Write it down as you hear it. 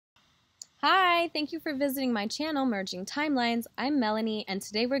Hi, thank you for visiting my channel, Merging Timelines. I'm Melanie, and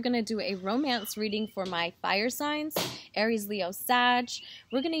today we're going to do a romance reading for my fire signs, Aries, Leo, Sag.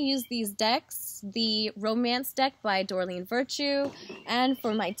 We're going to use these decks, the Romance deck by Dorleen Virtue, and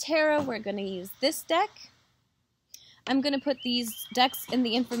for my tarot, we're going to use this deck. I'm going to put these decks in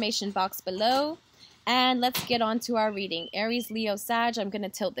the information box below, and let's get on to our reading. Aries, Leo, Sag. I'm going to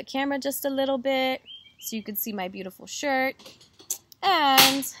tilt the camera just a little bit so you can see my beautiful shirt.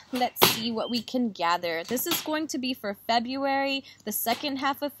 And let's see what we can gather. This is going to be for February, the second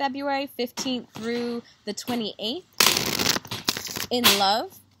half of February, 15th through the 28th. In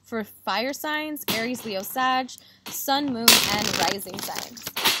love, for fire signs, Aries, Leo, Sag, Sun, Moon, and Rising signs.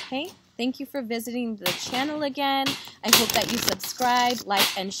 Okay, thank you for visiting the channel again. I hope that you subscribe,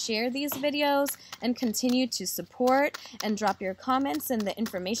 like, and share these videos, and continue to support and drop your comments in the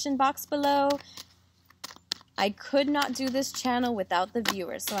information box below. I could not do this channel without the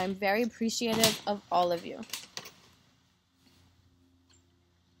viewers, so I'm very appreciative of all of you.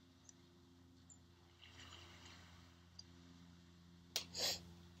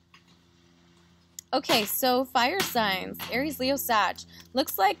 Okay, so fire signs, Aries, Leo, Sag.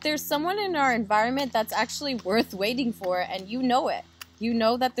 Looks like there's someone in our environment that's actually worth waiting for, and you know it. You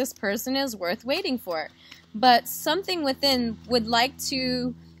know that this person is worth waiting for. But something within would like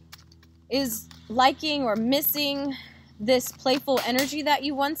to, is liking or missing this playful energy that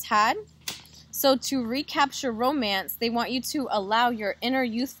you once had. So to recapture romance, they want you to allow your inner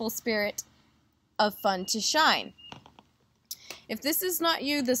youthful spirit of fun to shine. If this is not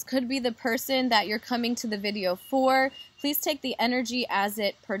you, this could be the person that you're coming to the video for. Please take the energy as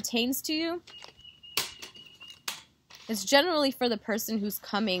it pertains to you. It's generally for the person who's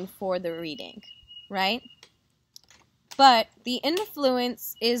coming for the reading, right? But the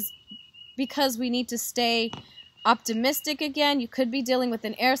influence is because we need to stay optimistic again. You could be dealing with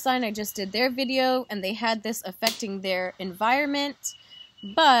an air sign. I just did their video and they had this affecting their environment.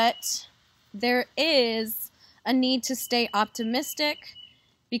 But there is a need to stay optimistic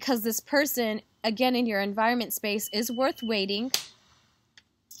because this person, again, in your environment space is worth waiting.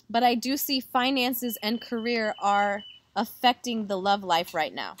 But I do see finances and career are affecting the love life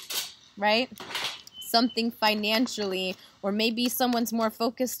right now, right? Something financially, or maybe someone's more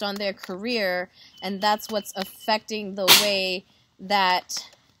focused on their career, and that's what's affecting the way that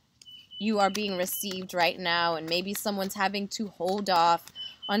you are being received right now. And maybe someone's having to hold off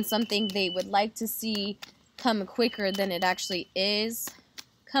on something they would like to see come quicker than it actually is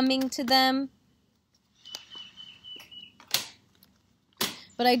coming to them.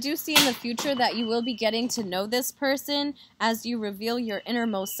 But I do see in the future that you will be getting to know this person as you reveal your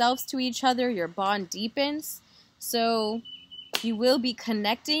innermost selves to each other. Your bond deepens. So you will be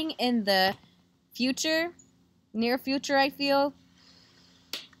connecting in the future, near future, I feel.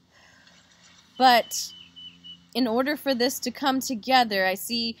 But in order for this to come together, I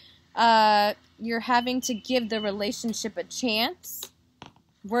see you're having to give the relationship a chance.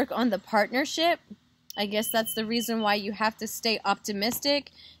 Work on the partnership. I guess that's the reason why you have to stay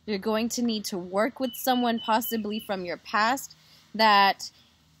optimistic. You're going to need to work with someone possibly from your past that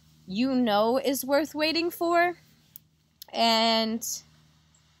you know is worth waiting for. And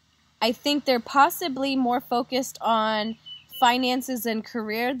I think they're possibly more focused on finances and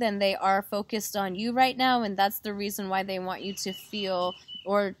career than they are focused on you right now. And that's the reason why they want you to feel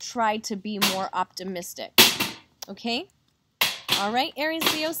or try to be more optimistic. Okay? All right, Aries,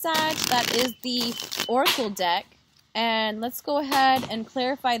 Leo, Sag, that is the Oracle deck. And let's go ahead and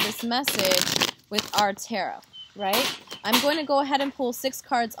clarify this message with our tarot, right? I'm going to go ahead and pull 6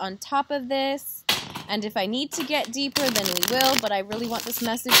 cards on top of this. And if I need to get deeper, then we will. But I really want this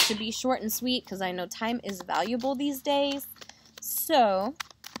message to be short and sweet because I know time is valuable these days. So,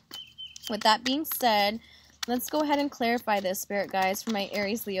 with that being said, let's go ahead and clarify this, Spirit Guides, for my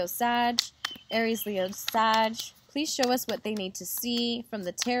Aries, Leo, Sag. Aries, Leo, Sag. Please show us what they need to see from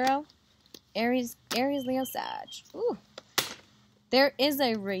the tarot. Aries, Leo, Sag. Ooh. There is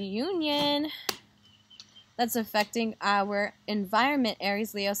a reunion that's affecting our environment,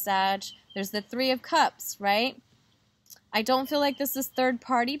 Aries, Leo, Sag. There's the 3 of Cups, right? I don't feel like this is third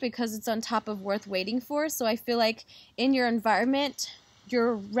party because it's on top of worth waiting for. So I feel like in your environment,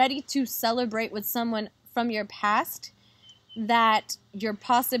 you're ready to celebrate with someone from your past that you're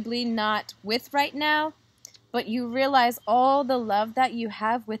possibly not with right now. But you realize all the love that you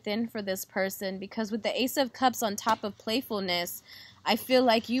have within for this person, because with the Ace of Cups on top of playfulness, I feel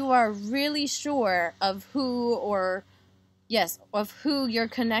like you are really sure of who, or yes, of who you're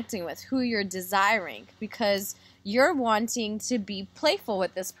connecting with, who you're desiring, because you're wanting to be playful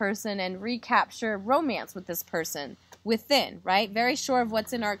with this person and recapture romance with this person. within, right? Very sure of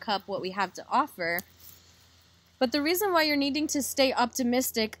what's in our cup, what we have to offer. But the reason why you're needing to stay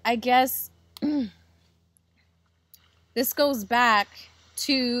optimistic, I guess, this goes back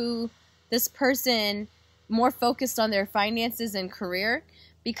to this person more focused on their finances and career,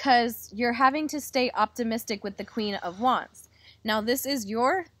 because you're having to stay optimistic with the Queen of Wands. Now, this is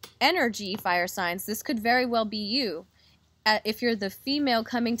your energy, fire signs. This could very well be you. If you're the female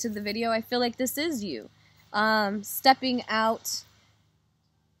coming to the video, I feel like this is you. Stepping out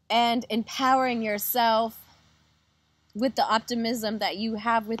and empowering yourself with the optimism that you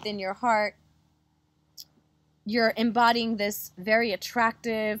have within your heart. You're embodying this very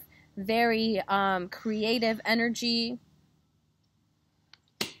attractive, very creative energy.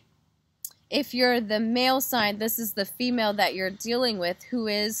 If you're the male sign, this is the female that you're dealing with, who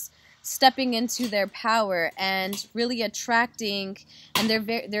is stepping into their power and really attracting, and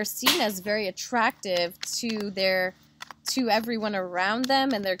they're seen as very attractive to everyone around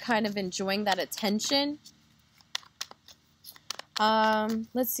them, and they're kind of enjoying that attention.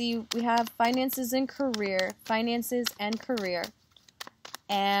 Let's see, we have finances and career,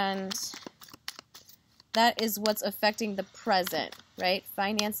 and that is what's affecting the present, right?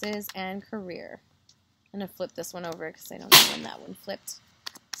 Finances and career. I'm going to flip this one over because I don't know when that one flipped.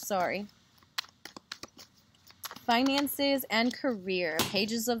 Sorry. Finances and career.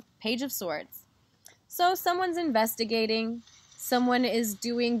 Page of Swords. So someone's investigating. Someone is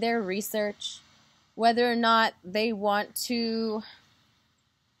doing their research. Whether or not they want to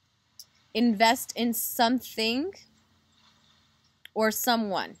invest in something or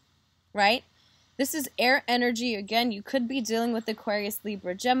someone, right? This is air energy. Again, you could be dealing with Aquarius,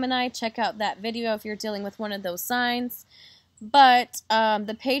 Libra, Gemini. Check out that video if you're dealing with one of those signs. But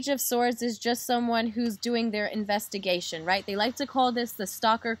the Page of Swords is just someone who's doing their investigation, right? They like to call this the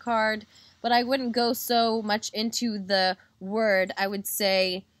stalker card, but I wouldn't go so much into the word. I would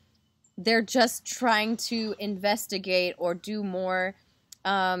say they're just trying to investigate or do more,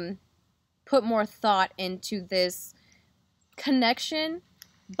 put more thought into this connection.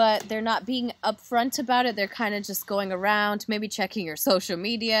 But they're not being upfront about it. They're kind of just going around, maybe checking your social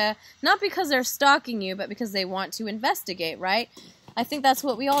media. Not because they're stalking you, but because they want to investigate, right? I think that's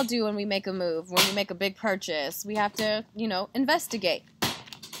what we all do when we make a move, when we make a big purchase. We have to, you know, investigate.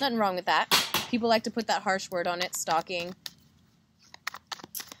 Nothing wrong with that. People like to put that harsh word on it, stalking.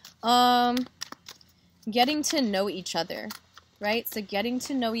 Getting to know each other, right? So getting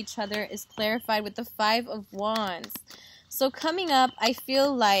to know each other is clarified with the Five of Wands. So coming up, I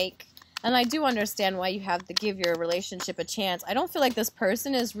feel like, and I do understand why you have to give your relationship a chance. I don't feel like this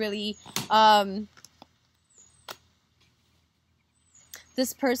person is really,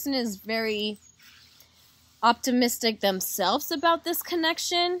 this person is very optimistic themselves about this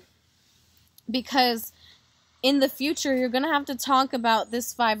connection, because in the future, you're going to have to talk about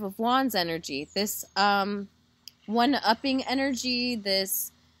this Five of Wands energy, this one-upping energy,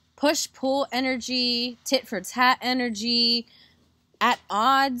 this push-pull energy, tit-for-tat energy, at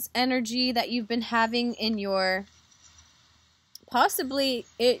odds energy that you've been having in your, possibly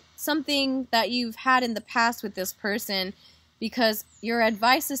something that you've had in the past with this person, because your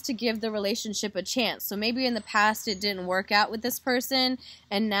advice is to give the relationship a chance. So maybe in the past it didn't work out with this person,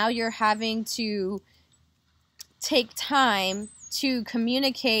 and now you're having to take time to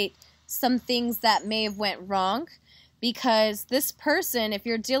communicate some things that may have went wrong. Because this person, if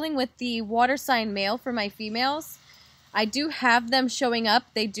you're dealing with the water sign male for my females, I do have them showing up.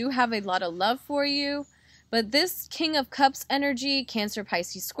 They do have a lot of love for you. But this King of Cups energy, Cancer,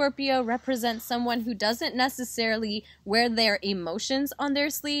 Pisces, Scorpio, represents someone who doesn't necessarily wear their emotions on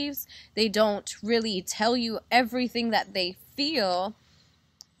their sleeves. They don't really tell you everything that they feel,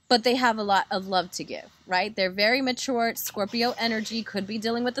 but they have a lot of love to give, right? They're very mature. Scorpio energy, could be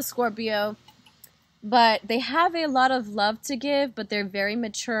dealing with the Scorpio. But they have a lot of love to give, but they're very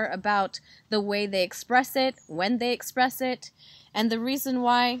mature about the way they express it, when they express it. And the reason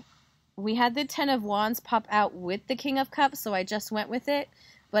why we had the Ten of Wands pop out with the King of Cups, so I just went with it.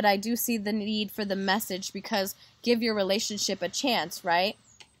 But I do see the need for the message, because give your relationship a chance, right?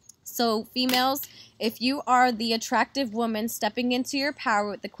 So females, if you are the attractive woman stepping into your power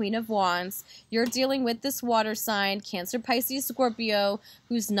with the Queen of Wands, you're dealing with this water sign, Cancer, Pisces, Scorpio,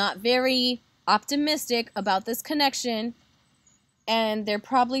 who's not very optimistic about this connection, and they're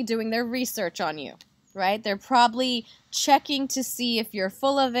probably doing their research on you, right? They're probably checking to see if you're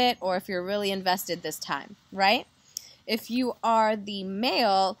full of it or if you're really invested this time, right? If you are the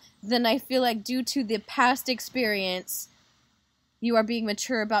male, then I feel like due to the past experience, you are being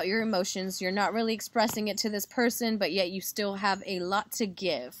mature about your emotions. You're not really expressing it to this person, but yet you still have a lot to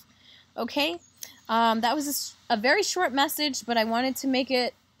give, okay? That was a very short message, but I wanted to make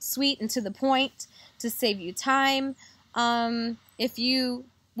it sweet and to the point to save you time. If you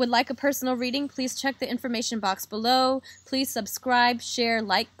would like a personal reading, please check the information box below. Please subscribe, share,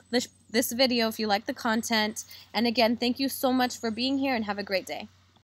 like this video if you like the content. And again, thank you so much for being here and have a great day.